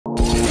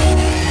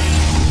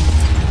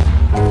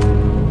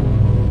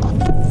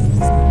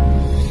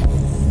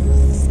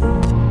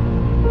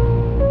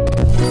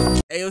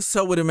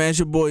What's up with it, man? It's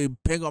your boy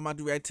Banko. I'm about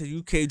to react to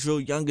UK Drill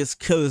Youngest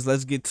Killers.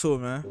 Let's get to it,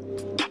 man.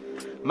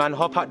 Man,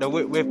 hop out the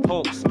whip with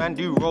pokes. Man,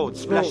 do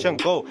roads, splash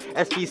and go.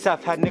 SB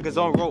Saf had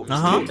niggas on ropes.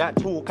 Talk that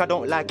talk, I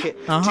don't like it.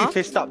 Two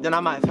fist up, then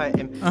I might fight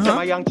him. Tell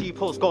my young G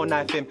post, go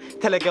knife him.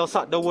 Tell a girl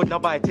suck the wood, now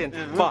bite in.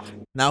 But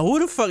now, who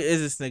the fuck is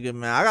this nigga,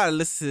 man? I gotta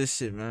listen to this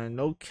shit, man.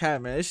 No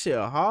cap, man. This shit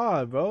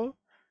hard, bro.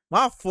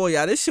 My fault,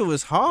 y'all. This shit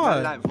was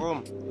hard. Man, like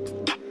room.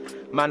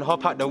 Man,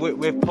 hop out the whip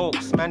with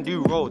pokes. Man,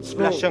 do roads,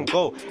 splash and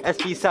go.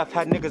 SB Saf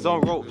had niggas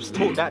on ropes.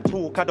 Talk that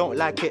talk, I don't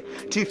like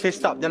it. Two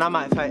fist up, then I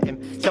might fight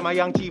him. Tell my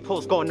young G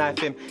post, go knife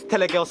him.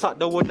 Tell a girl suck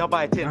the wood, now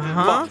bite in.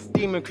 But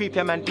demon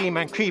creeping, man,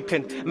 demon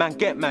creeping. Man,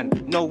 get man,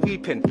 no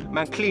weeping.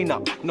 Man, clean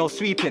up, no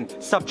sweeping.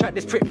 Subtract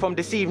this prick from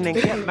this evening.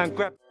 Get man,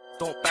 grab.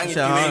 Don't bang if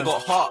you ain't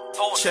got heart.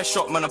 Chest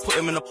shot, man, I put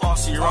him in the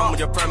past. You run with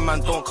your friend,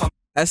 man, don't come.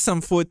 That's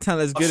some 410,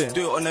 let's get it.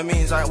 Do it on the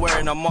means, I ain't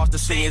wearing a mask. The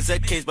swinging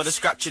ZKs, but the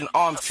scratching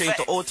arms. Trained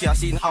to OT, I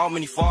seen how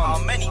many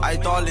farms. I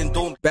darling,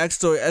 don't.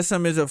 Backstory,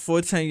 SM is a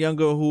 410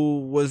 younger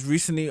who was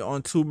recently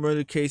on 2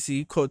 murder cases.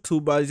 He caught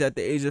 2 bodies at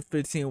the age of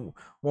 15.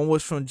 One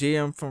was from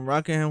JM from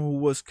Rockingham, who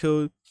was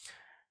killed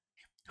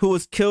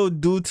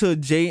due to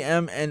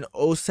JM and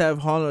OSAV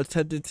Harlem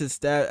attempted to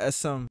stab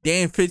SM.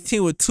 Damn,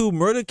 15 with 2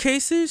 murder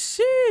cases?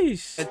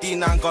 Sheesh. A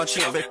D9 gun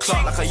chink with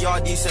clock like a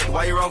yardie said,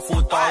 why you run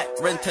full dog?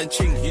 Rent and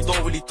chink, you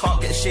don't really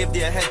talk, get shaved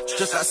your head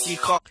just like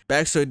C-Car.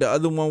 Backstory, the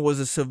other one was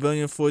a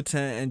civilian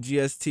 410 and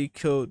GST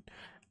killed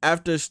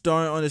after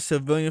starring on a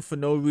civilian for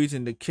no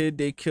reason. The kid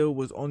they killed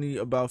was only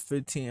about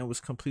 15 and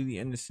was completely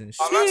innocent.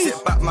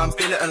 Sit back, man,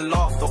 bill it and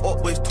laugh. The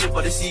up boys talk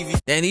by the CV.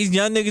 And these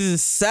young niggas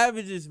is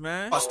savages,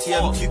 man.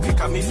 TM too quick,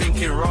 got me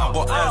thinking wrong.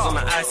 Got eyes on the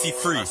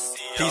IC3.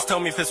 Please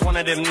tell me if it's one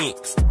of them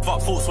nicks.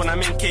 Fuck thoughts when I'm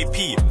in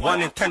KP.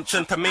 One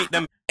intention to make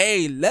them.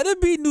 Hey, let it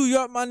be New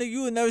York, my nigga.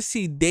 You will never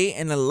see day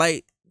in the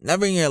light.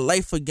 Never in your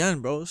life again,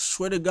 bro.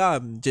 Swear to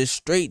God, just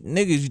straight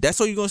niggas. That's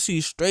all you gonna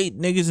see, straight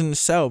niggas in the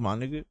cell, my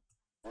nigga.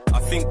 I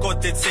think God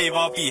did save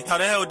RB. How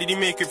the hell did he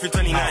make it through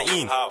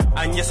 2019?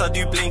 And yes, I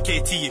do blame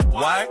KT.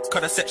 Why?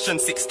 Cause of section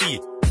 60.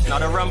 Now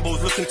the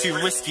Rambo's looking too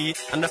risky,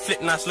 and the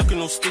flip nice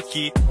looking all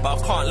sticky. But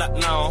I can't lap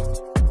now.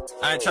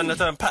 I ain't trying to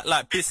turn pack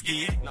like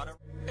Bisky.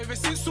 Ever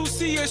since all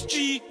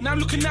CSG, now I'm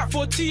looking out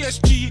for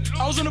TSG.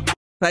 I was on a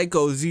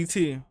Psycho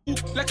ZT.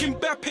 like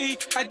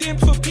Mbappe, I didn't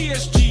for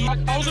PSG.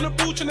 I was on a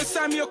boot trying to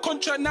sign me a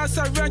contract, now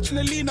I ranch in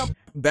the lean up.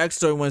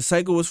 Backstory, when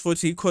Psycho was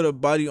 14, he caught a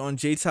body on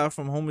J-Top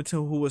from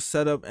Homerton who was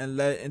set up and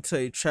led into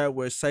a trap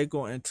where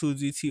Psycho and 2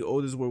 ZT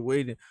olders were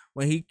waiting.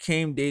 When he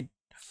came, they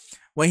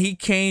 3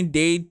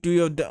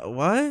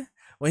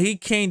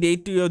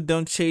 of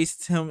them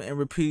chased him and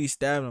repeatedly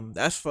stabbed him.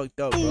 That's fucked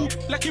up, bro.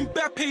 Like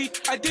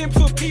Mbappe, I didn't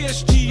for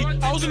PSG.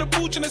 I was on a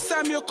boot trying to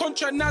sign me a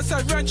contract, now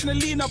I ranch in the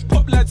lean up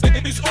pop lads.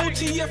 It's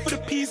OTF for the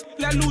peas,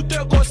 like Lil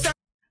Durk got.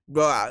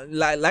 Bro,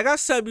 like I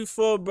said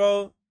before,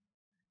 bro.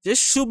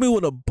 Just shoot me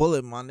with a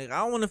bullet, my nigga. I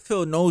don't want to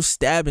feel no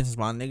stabbings,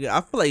 my nigga. I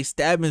feel like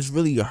stabbings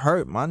really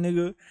hurt, my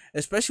nigga.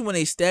 Especially when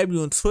they stab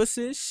you and twist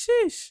it.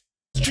 Sheesh.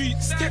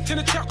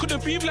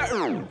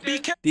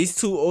 These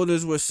 2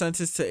 olders were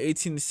sentenced to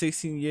 18 to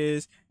 16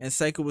 years, and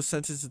Psycho was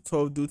sentenced to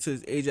 12 due to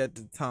his age at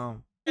the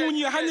time. When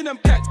you're handling them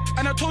packs,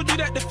 and I told you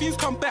that the fiends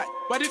come back.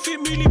 Why they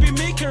think really be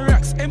making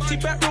racks? Empty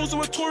back rows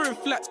and we're touring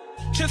flats.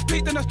 Chest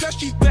plate, then I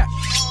splash you back.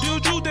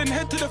 Drill, then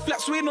head to the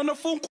flats, waiting on the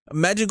phone.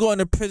 Imagine going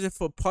to prison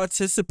for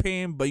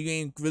participating, but you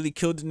ain't really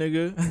killed the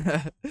nigga.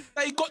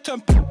 They got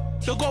to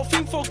they got a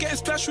thing for getting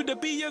splashed with the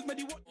BS,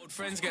 man. Old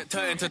friends get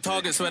turned into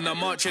targets when I'm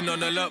marching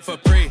on alert for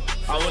prey.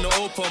 I wanna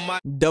open my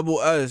Double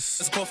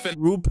S.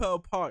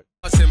 Rupel Park.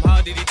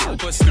 How did he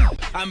talk us?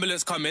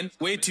 Ambulance coming,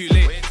 way too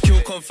late. Kill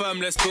confirm,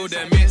 let's build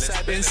their mitts.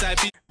 Inside.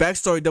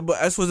 Backstory, Double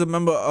S was a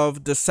member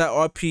of the SAT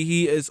RP.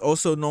 He is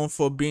also known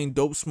for being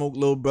Dope Smoke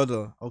little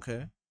brother.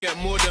 Okay. Get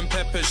more than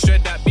peppers,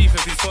 shred that beef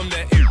if he's from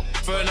there.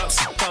 Burn up,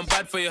 come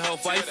bad for your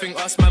health. Why you think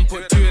us man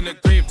put 2 in the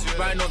grave?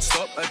 Right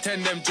non-stop,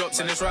 attend them drops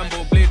in this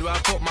Rambo blade where I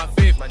put my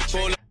faith.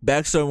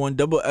 Backstory, when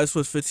Double S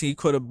was 15, he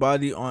caught a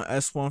body on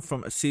S1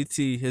 from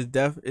CT. His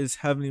death is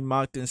heavily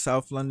mocked in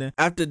South London.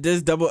 After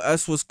this, Double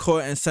S was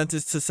caught and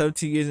sentenced to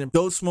 17 years, and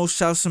Dope Smoke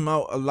shouts him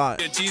out a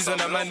lot. Man,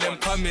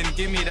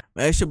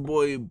 it's your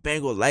boy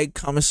Banko. Like,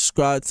 comment,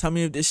 subscribe. Tell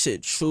me if this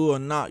shit true or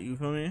not. You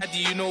feel me? Do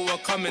you know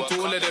what coming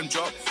to all of them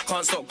drop?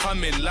 Can't stop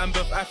coming.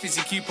 Lambeth athletes,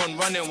 you keep on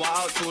running. We're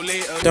out till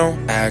later.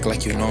 Don't act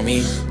like you know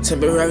me.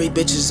 Temporary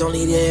bitches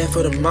only there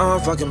for the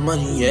motherfucking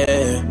money,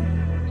 yeah.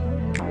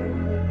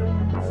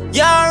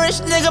 Y'all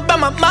rich nigga by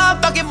my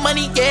motherfucking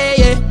money, yeah,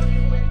 yeah.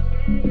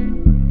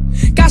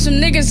 Got some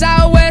niggas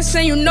out west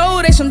and you know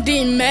they some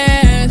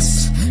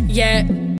demons, yeah.